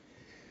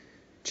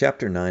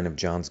Chapter 9 of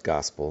John's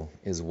Gospel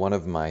is one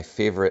of my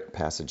favorite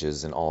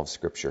passages in all of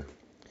Scripture.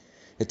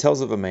 It tells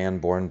of a man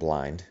born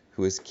blind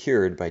who is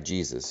cured by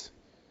Jesus,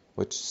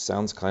 which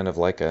sounds kind of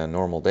like a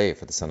normal day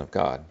for the Son of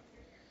God.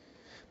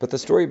 But the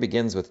story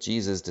begins with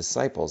Jesus'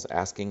 disciples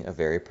asking a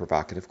very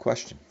provocative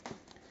question.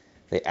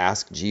 They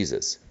ask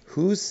Jesus,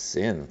 whose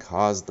sin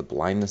caused the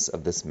blindness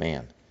of this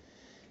man?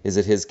 Is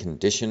it his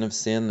condition of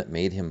sin that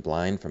made him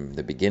blind from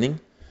the beginning?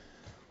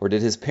 Or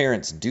did his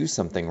parents do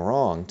something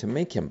wrong to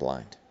make him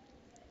blind?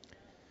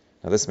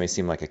 Now, this may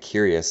seem like a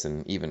curious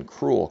and even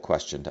cruel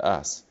question to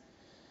us,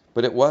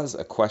 but it was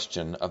a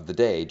question of the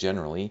day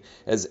generally,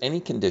 as any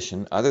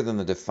condition other than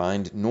the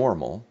defined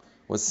normal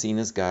was seen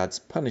as God's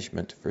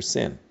punishment for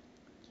sin.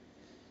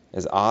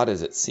 As odd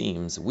as it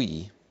seems,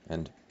 we,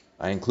 and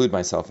I include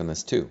myself in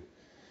this too,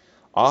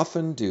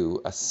 often do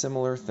a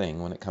similar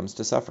thing when it comes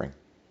to suffering.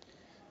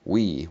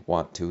 We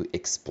want to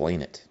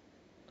explain it.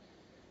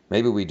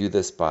 Maybe we do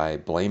this by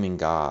blaming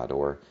God,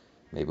 or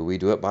maybe we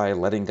do it by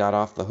letting God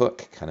off the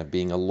hook, kind of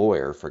being a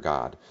lawyer for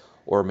God.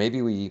 Or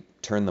maybe we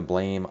turn the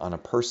blame on a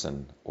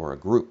person or a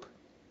group.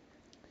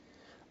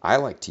 I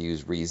like to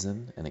use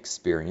reason and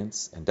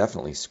experience, and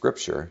definitely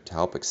Scripture, to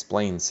help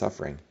explain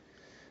suffering,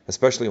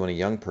 especially when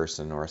a young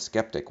person or a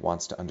skeptic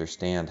wants to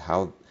understand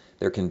how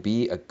there can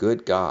be a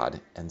good God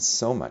and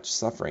so much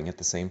suffering at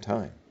the same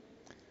time.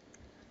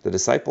 The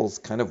disciples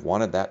kind of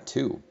wanted that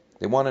too.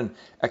 They want an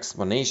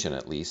explanation,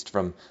 at least,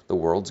 from the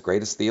world's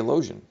greatest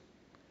theologian.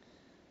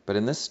 But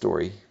in this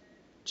story,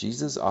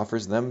 Jesus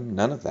offers them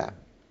none of that.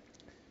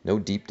 No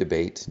deep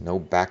debate, no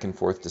back and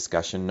forth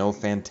discussion, no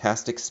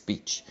fantastic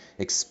speech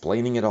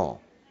explaining it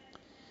all.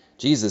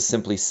 Jesus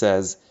simply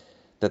says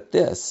that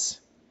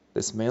this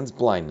man's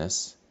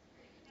blindness,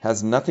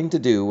 has nothing to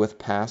do with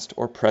past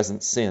or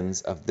present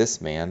sins of this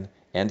man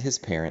and his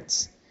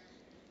parents,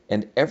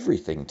 and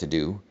everything to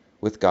do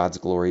with God's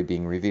glory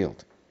being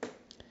revealed.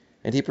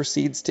 And he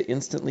proceeds to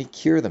instantly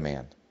cure the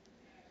man.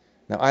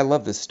 Now, I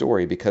love this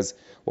story because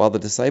while the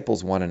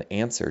disciples want an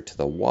answer to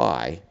the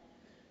why,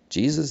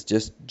 Jesus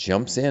just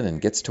jumps in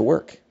and gets to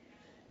work.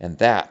 And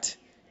that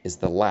is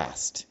the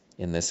last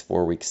in this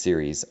 4-week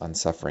series on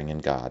suffering in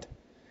God.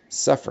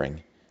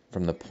 Suffering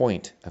from the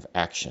point of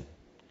action.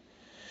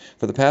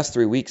 For the past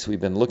 3 weeks, we've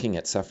been looking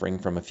at suffering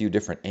from a few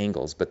different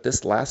angles, but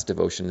this last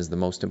devotion is the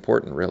most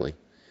important, really.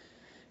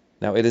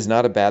 Now, it is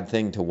not a bad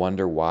thing to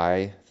wonder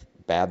why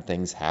bad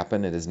things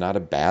happen. It is not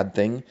a bad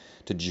thing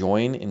to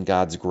join in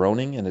God's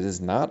groaning, and it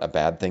is not a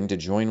bad thing to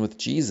join with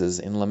Jesus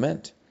in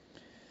lament.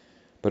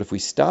 But if we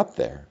stop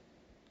there,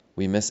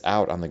 we miss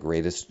out on the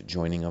greatest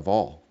joining of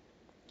all,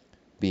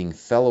 being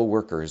fellow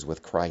workers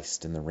with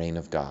Christ in the reign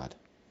of God.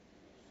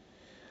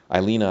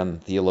 I lean on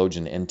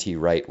theologian N.T.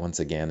 Wright once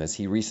again as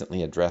he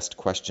recently addressed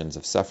questions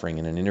of suffering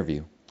in an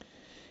interview.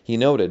 He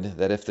noted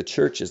that if the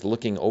church is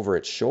looking over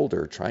its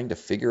shoulder trying to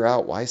figure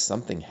out why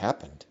something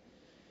happened,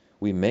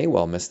 we may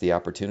well miss the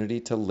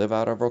opportunity to live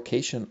out our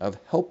vocation of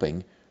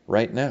helping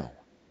right now.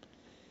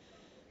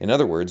 In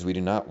other words, we do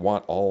not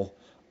want all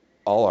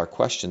our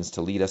questions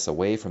to lead us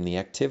away from the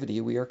activity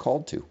we are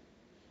called to,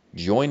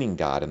 joining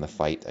God in the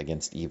fight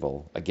against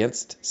evil,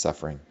 against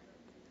suffering.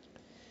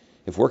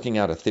 If working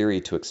out a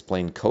theory to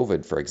explain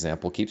COVID, for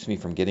example, keeps me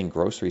from getting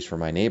groceries for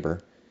my neighbor,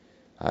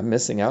 I'm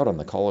missing out on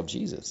the call of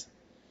Jesus.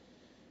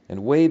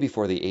 And way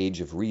before the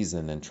age of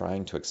reason and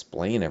trying to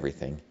explain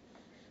everything,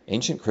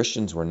 ancient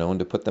Christians were known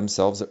to put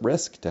themselves at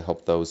risk to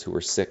help those who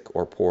were sick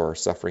or poor or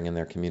suffering in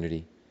their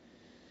community.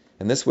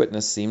 And this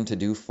witness seemed to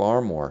do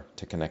far more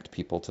to connect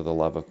people to the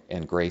love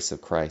and grace of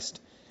Christ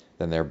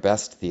than their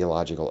best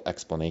theological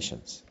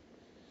explanations.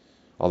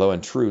 Although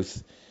in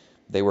truth,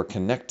 they were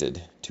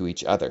connected to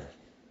each other.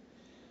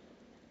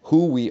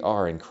 Who we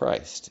are in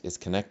Christ is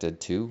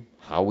connected to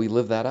how we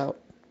live that out.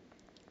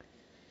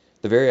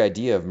 The very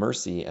idea of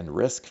mercy and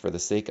risk for the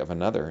sake of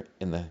another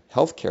in the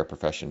healthcare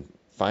profession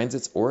finds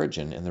its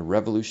origin in the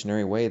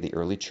revolutionary way the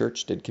early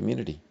church did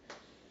community.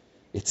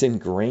 It's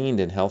ingrained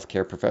in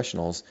healthcare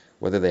professionals,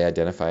 whether they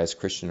identify as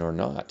Christian or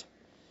not.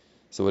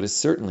 So it is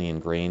certainly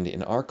ingrained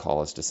in our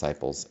call as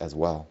disciples as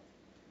well.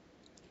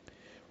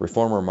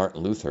 Reformer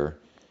Martin Luther,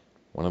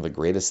 one of the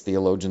greatest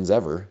theologians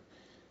ever,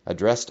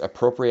 addressed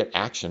appropriate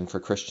action for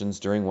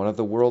Christians during one of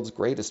the world's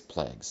greatest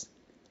plagues.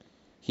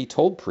 He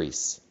told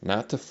priests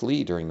not to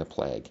flee during the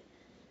plague,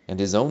 and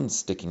his own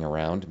sticking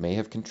around may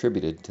have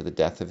contributed to the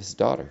death of his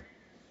daughter,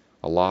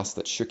 a loss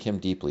that shook him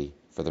deeply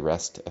for the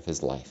rest of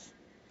his life.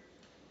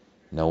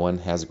 No one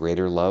has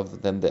greater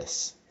love than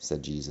this,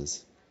 said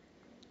Jesus.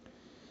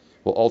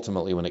 Well,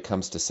 ultimately, when it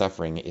comes to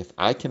suffering, if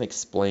I can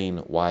explain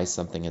why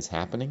something is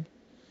happening,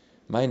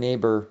 my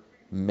neighbor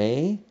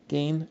may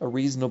gain a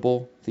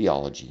reasonable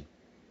theology.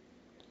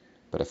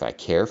 But if I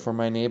care for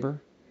my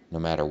neighbor, no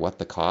matter what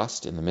the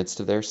cost in the midst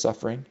of their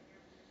suffering,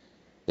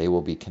 they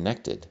will be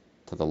connected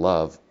to the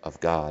love of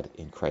God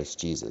in Christ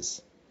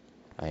Jesus.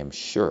 I am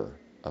sure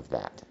of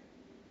that.